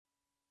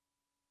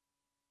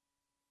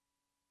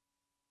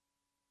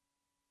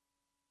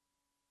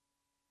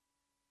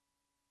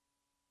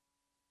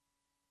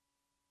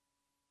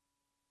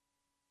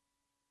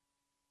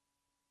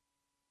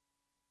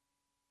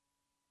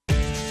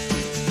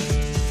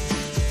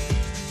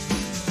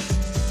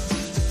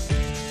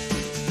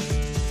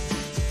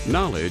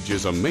Knowledge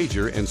is a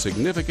major and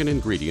significant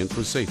ingredient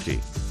for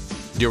safety.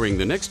 During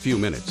the next few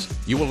minutes,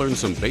 you will learn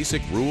some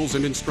basic rules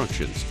and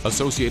instructions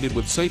associated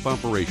with safe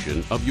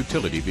operation of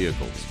utility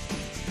vehicles.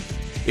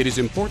 It is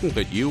important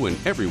that you and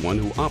everyone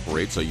who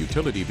operates a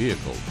utility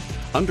vehicle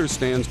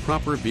understands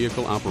proper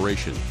vehicle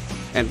operation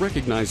and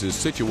recognizes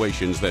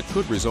situations that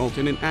could result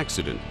in an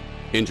accident,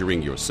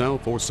 injuring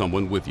yourself or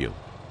someone with you.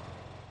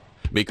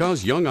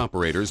 Because young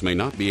operators may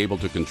not be able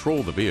to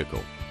control the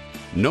vehicle,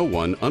 no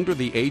one under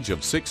the age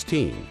of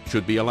 16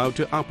 should be allowed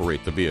to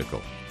operate the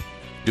vehicle.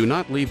 Do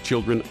not leave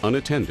children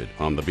unattended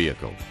on the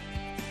vehicle.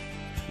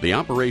 The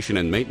Operation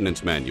and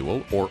Maintenance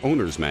Manual, or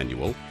Owner's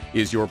Manual,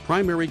 is your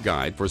primary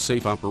guide for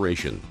safe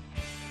operation.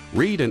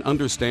 Read and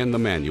understand the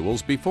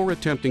manuals before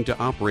attempting to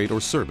operate or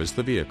service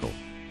the vehicle.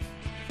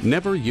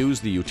 Never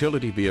use the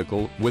utility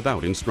vehicle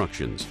without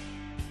instructions.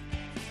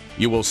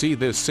 You will see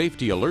this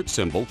safety alert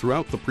symbol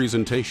throughout the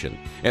presentation,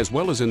 as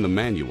well as in the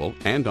manual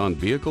and on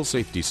vehicle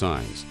safety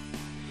signs.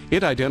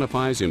 It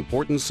identifies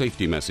important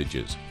safety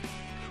messages.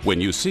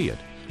 When you see it,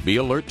 be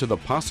alert to the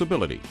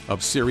possibility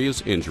of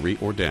serious injury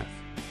or death.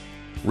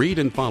 Read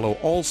and follow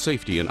all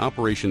safety and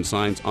operation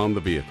signs on the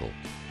vehicle.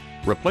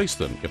 Replace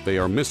them if they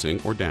are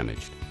missing or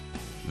damaged.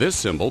 This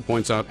symbol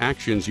points out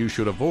actions you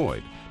should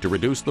avoid to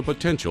reduce the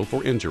potential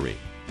for injury.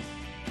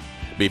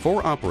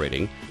 Before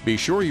operating, be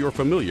sure you're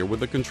familiar with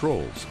the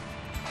controls.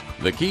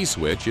 The key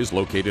switch is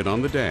located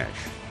on the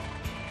dash.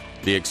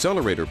 The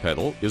accelerator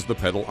pedal is the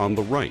pedal on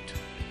the right.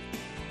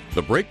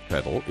 The brake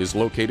pedal is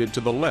located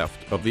to the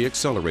left of the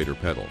accelerator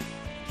pedal.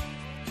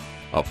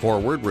 A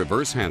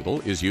forward-reverse handle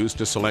is used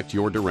to select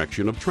your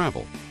direction of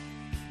travel.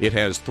 It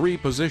has 3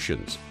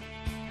 positions: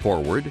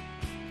 forward,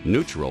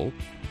 neutral,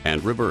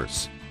 and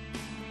reverse.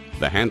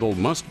 The handle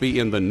must be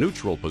in the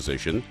neutral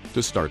position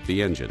to start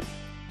the engine.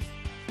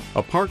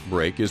 A park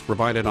brake is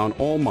provided on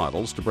all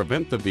models to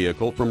prevent the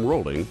vehicle from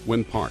rolling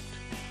when parked.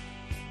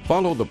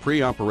 Follow the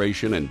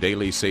pre-operation and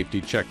daily safety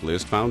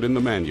checklist found in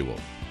the manual.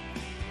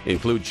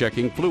 Include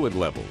checking fluid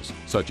levels,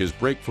 such as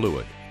brake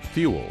fluid,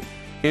 fuel,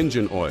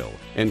 engine oil,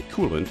 and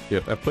coolant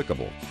if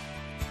applicable.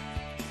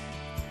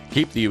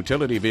 Keep the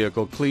utility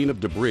vehicle clean of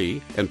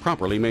debris and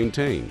properly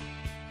maintained.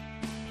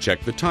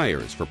 Check the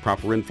tires for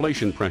proper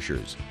inflation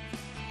pressures.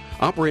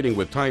 Operating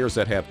with tires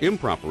that have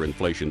improper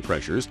inflation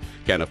pressures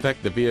can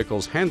affect the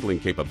vehicle's handling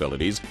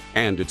capabilities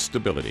and its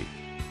stability.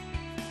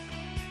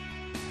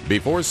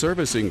 Before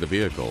servicing the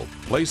vehicle,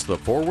 place the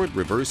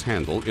forward-reverse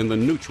handle in the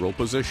neutral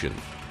position.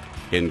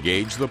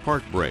 Engage the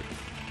park brake.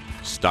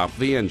 Stop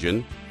the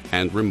engine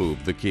and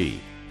remove the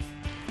key.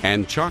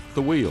 And chock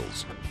the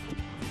wheels.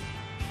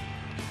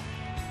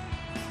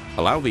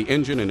 Allow the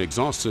engine and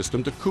exhaust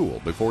system to cool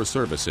before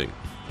servicing.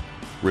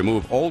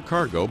 Remove all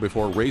cargo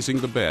before raising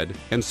the bed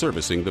and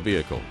servicing the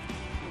vehicle.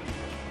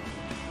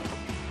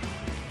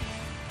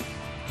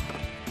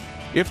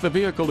 If the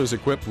vehicle is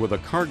equipped with a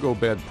cargo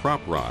bed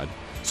prop rod,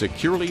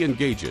 securely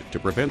engage it to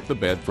prevent the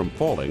bed from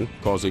falling,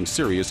 causing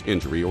serious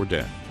injury or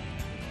death.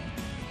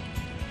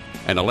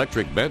 An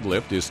electric bed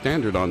lift is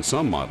standard on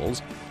some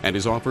models and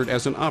is offered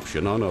as an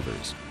option on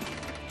others.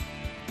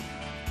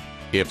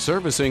 If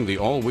servicing the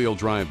all-wheel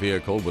drive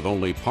vehicle with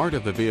only part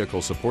of the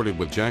vehicle supported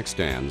with jack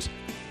stands,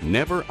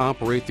 never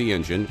operate the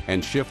engine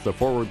and shift the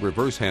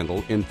forward-reverse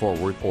handle in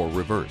forward or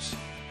reverse.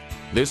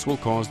 This will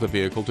cause the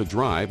vehicle to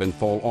drive and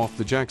fall off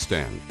the jack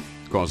stand,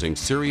 causing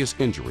serious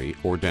injury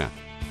or death.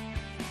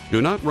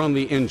 Do not run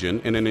the engine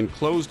in an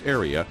enclosed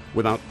area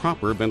without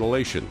proper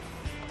ventilation.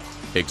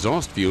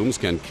 Exhaust fumes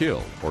can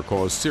kill or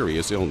cause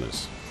serious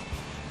illness.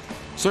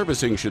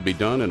 Servicing should be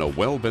done in a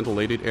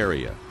well-ventilated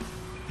area.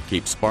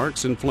 Keep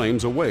sparks and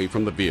flames away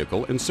from the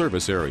vehicle and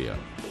service area.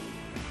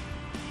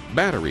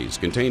 Batteries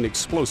contain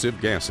explosive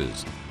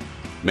gases.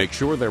 Make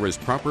sure there is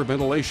proper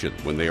ventilation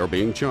when they are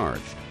being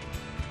charged.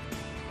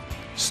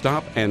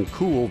 Stop and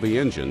cool the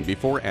engine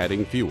before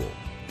adding fuel.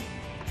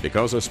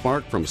 Because a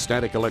spark from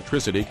static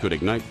electricity could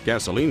ignite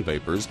gasoline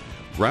vapors,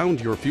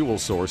 ground your fuel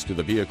source to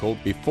the vehicle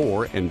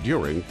before and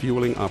during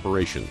fueling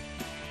operation.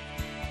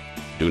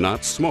 Do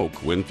not smoke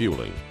when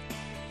fueling.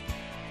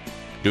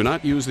 Do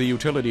not use the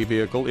utility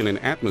vehicle in an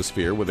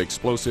atmosphere with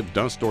explosive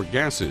dust or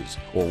gases,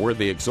 or where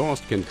the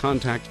exhaust can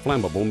contact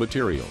flammable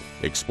material.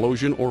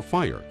 Explosion or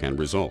fire can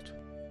result.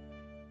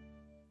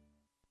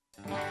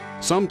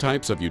 Some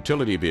types of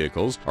utility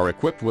vehicles are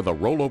equipped with a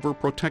rollover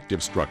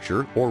protective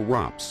structure, or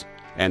ROPS,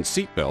 and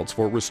seat belts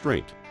for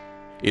restraint.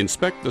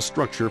 Inspect the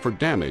structure for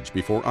damage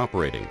before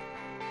operating.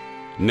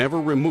 Never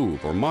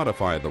remove or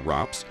modify the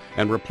ROPS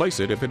and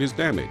replace it if it is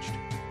damaged.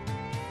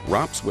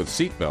 ROPS with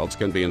seat belts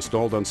can be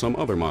installed on some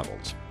other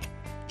models.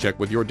 Check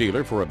with your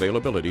dealer for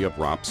availability of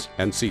ROPS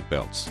and seat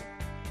belts.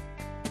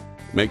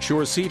 Make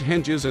sure seat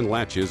hinges and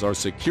latches are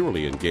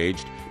securely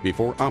engaged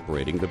before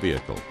operating the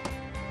vehicle.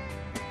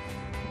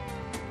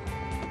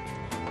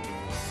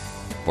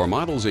 For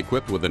models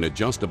equipped with an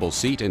adjustable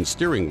seat and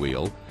steering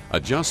wheel,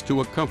 adjust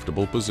to a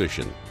comfortable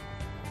position.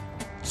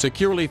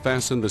 Securely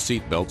fasten the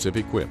seat belts if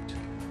equipped.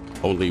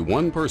 Only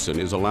one person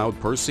is allowed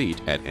per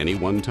seat at any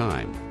one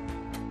time.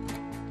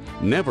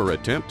 Never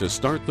attempt to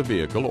start the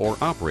vehicle or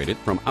operate it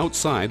from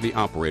outside the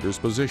operator's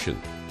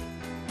position.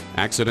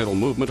 Accidental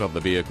movement of the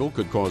vehicle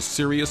could cause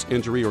serious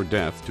injury or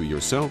death to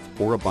yourself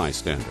or a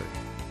bystander.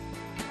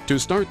 To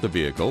start the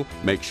vehicle,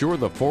 make sure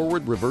the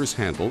forward-reverse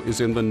handle is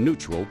in the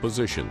neutral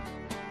position.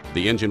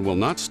 The engine will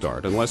not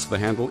start unless the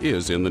handle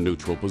is in the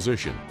neutral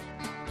position.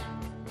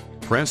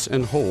 Press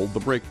and hold the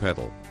brake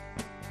pedal.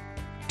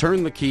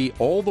 Turn the key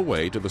all the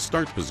way to the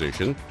start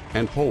position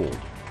and hold.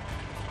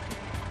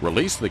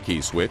 Release the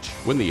key switch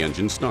when the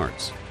engine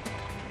starts.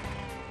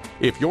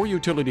 If your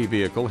utility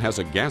vehicle has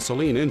a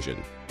gasoline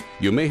engine,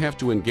 you may have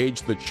to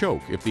engage the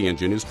choke if the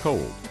engine is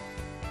cold.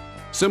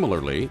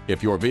 Similarly,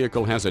 if your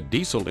vehicle has a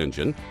diesel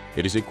engine,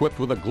 it is equipped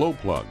with a glow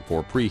plug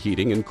for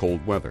preheating in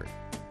cold weather.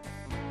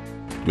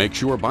 Make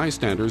sure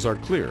bystanders are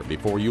clear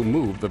before you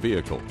move the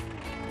vehicle.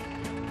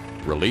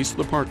 Release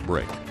the park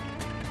brake.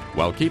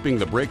 While keeping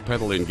the brake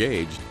pedal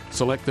engaged,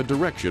 select the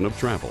direction of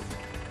travel.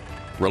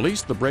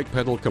 Release the brake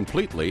pedal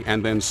completely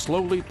and then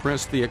slowly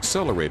press the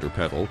accelerator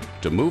pedal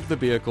to move the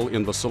vehicle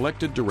in the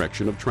selected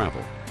direction of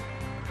travel.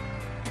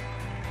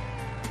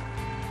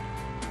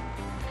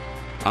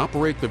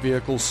 Operate the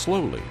vehicle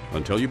slowly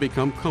until you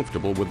become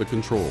comfortable with the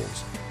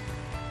controls.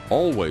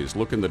 Always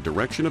look in the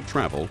direction of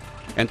travel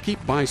and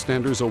keep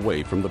bystanders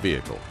away from the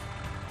vehicle.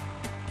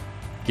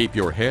 Keep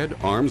your head,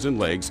 arms, and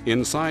legs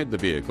inside the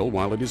vehicle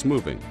while it is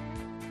moving.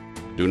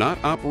 Do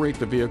not operate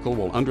the vehicle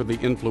while under the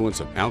influence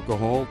of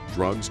alcohol,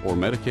 drugs, or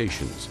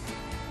medications.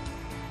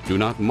 Do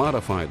not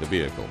modify the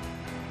vehicle.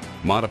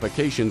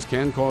 Modifications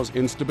can cause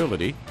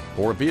instability,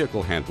 poor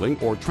vehicle handling,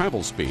 or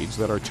travel speeds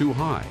that are too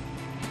high.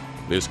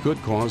 This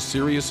could cause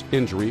serious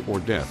injury or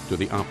death to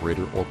the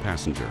operator or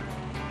passenger.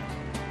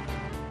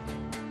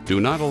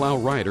 Do not allow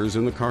riders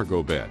in the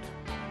cargo bed.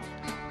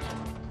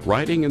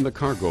 Riding in the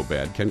cargo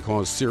bed can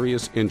cause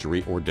serious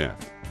injury or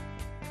death.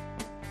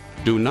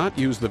 Do not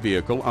use the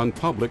vehicle on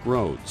public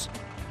roads.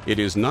 It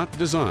is not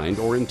designed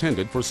or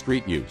intended for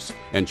street use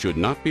and should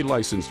not be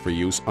licensed for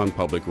use on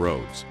public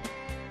roads.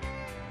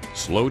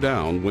 Slow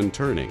down when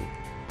turning.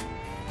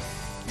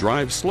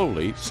 Drive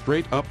slowly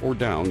straight up or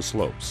down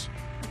slopes.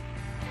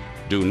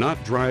 Do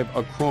not drive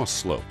across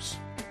slopes.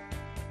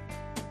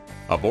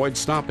 Avoid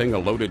stopping a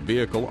loaded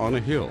vehicle on a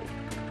hill.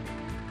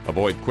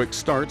 Avoid quick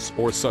starts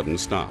or sudden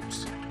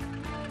stops.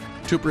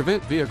 To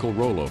prevent vehicle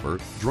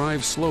rollover,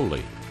 drive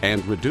slowly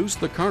and reduce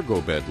the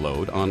cargo bed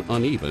load on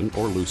uneven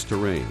or loose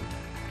terrain.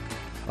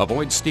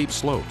 Avoid steep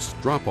slopes,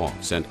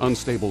 drop-offs, and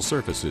unstable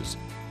surfaces.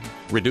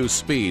 Reduce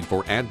speed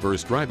for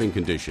adverse driving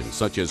conditions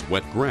such as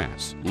wet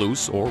grass,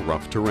 loose or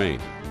rough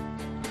terrain.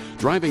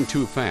 Driving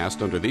too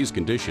fast under these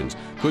conditions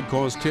could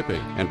cause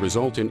tipping and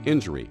result in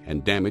injury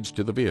and damage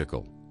to the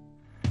vehicle.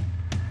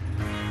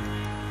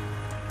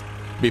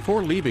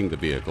 Before leaving the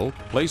vehicle,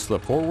 place the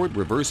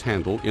forward-reverse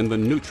handle in the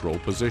neutral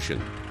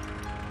position.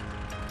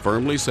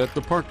 Firmly set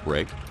the park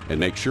brake and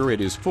make sure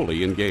it is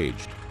fully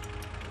engaged.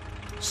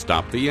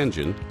 Stop the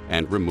engine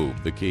and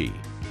remove the key.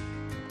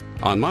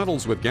 On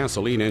models with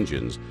gasoline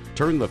engines,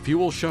 turn the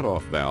fuel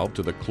shutoff valve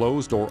to the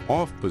closed or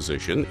off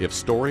position if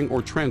storing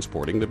or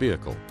transporting the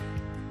vehicle.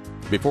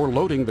 Before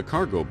loading the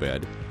cargo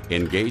bed,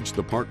 engage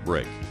the park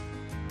brake.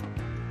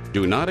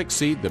 Do not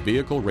exceed the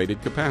vehicle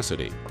rated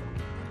capacity.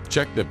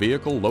 Check the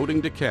vehicle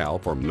loading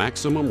decal for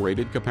maximum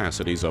rated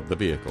capacities of the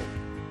vehicle.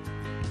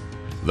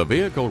 The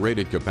vehicle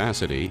rated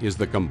capacity is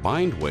the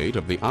combined weight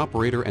of the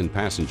operator and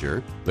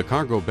passenger, the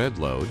cargo bed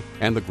load,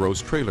 and the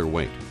gross trailer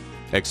weight.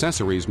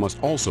 Accessories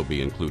must also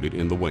be included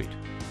in the weight.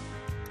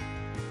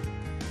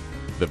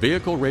 The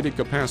vehicle rated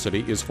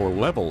capacity is for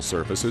level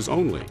surfaces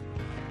only.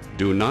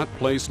 Do not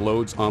place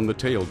loads on the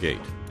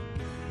tailgate.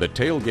 The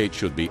tailgate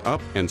should be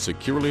up and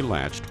securely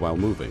latched while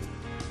moving.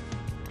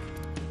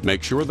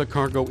 Make sure the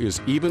cargo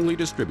is evenly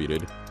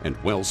distributed and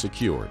well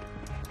secured.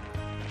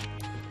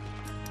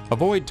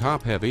 Avoid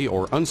top-heavy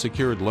or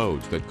unsecured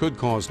loads that could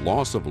cause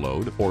loss of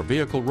load or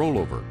vehicle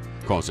rollover,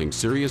 causing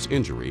serious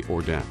injury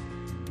or death.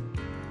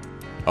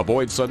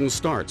 Avoid sudden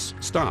starts,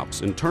 stops,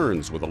 and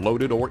turns with a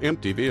loaded or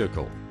empty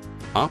vehicle.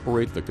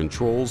 Operate the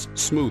controls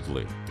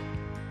smoothly.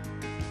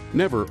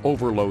 Never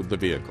overload the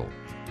vehicle.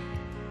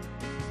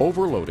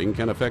 Overloading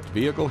can affect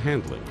vehicle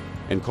handling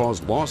and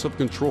cause loss of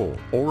control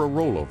or a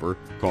rollover,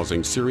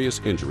 causing serious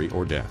injury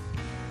or death.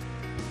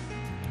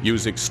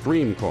 Use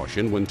extreme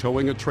caution when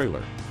towing a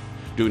trailer.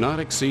 Do not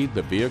exceed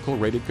the vehicle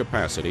rated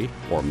capacity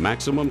or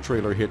maximum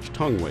trailer hitch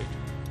tongue weight.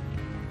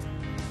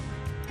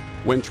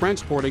 When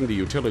transporting the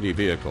utility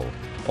vehicle,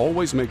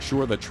 always make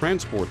sure the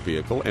transport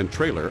vehicle and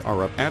trailer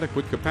are of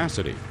adequate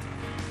capacity.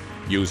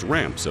 Use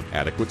ramps of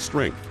adequate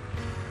strength.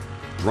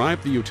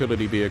 Drive the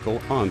utility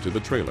vehicle onto the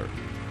trailer.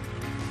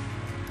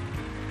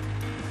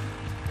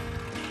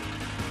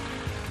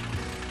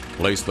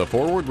 Place the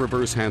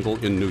forward-reverse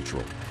handle in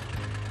neutral.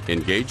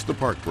 Engage the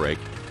park brake.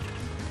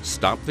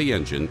 Stop the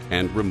engine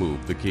and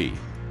remove the key.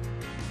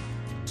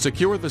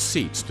 Secure the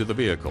seats to the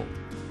vehicle.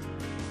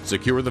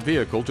 Secure the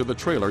vehicle to the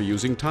trailer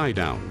using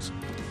tie-downs.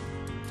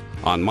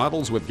 On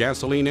models with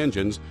gasoline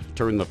engines,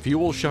 turn the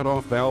fuel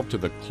shutoff valve to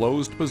the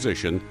closed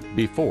position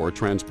before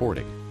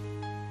transporting.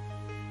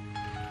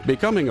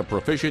 Becoming a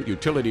proficient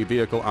utility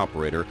vehicle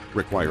operator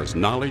requires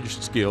knowledge,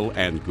 skill,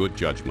 and good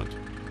judgment.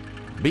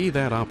 Be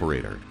that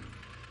operator.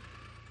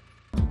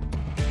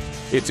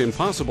 It's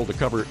impossible to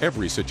cover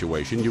every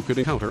situation you could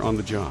encounter on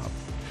the job,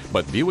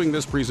 but viewing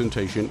this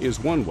presentation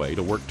is one way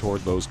to work toward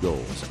those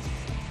goals.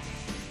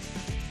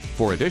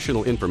 For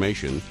additional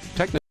information,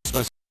 technical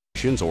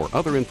specifications, or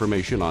other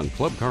information on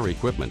Club Car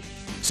equipment,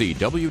 see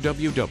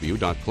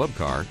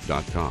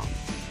www.clubcar.com.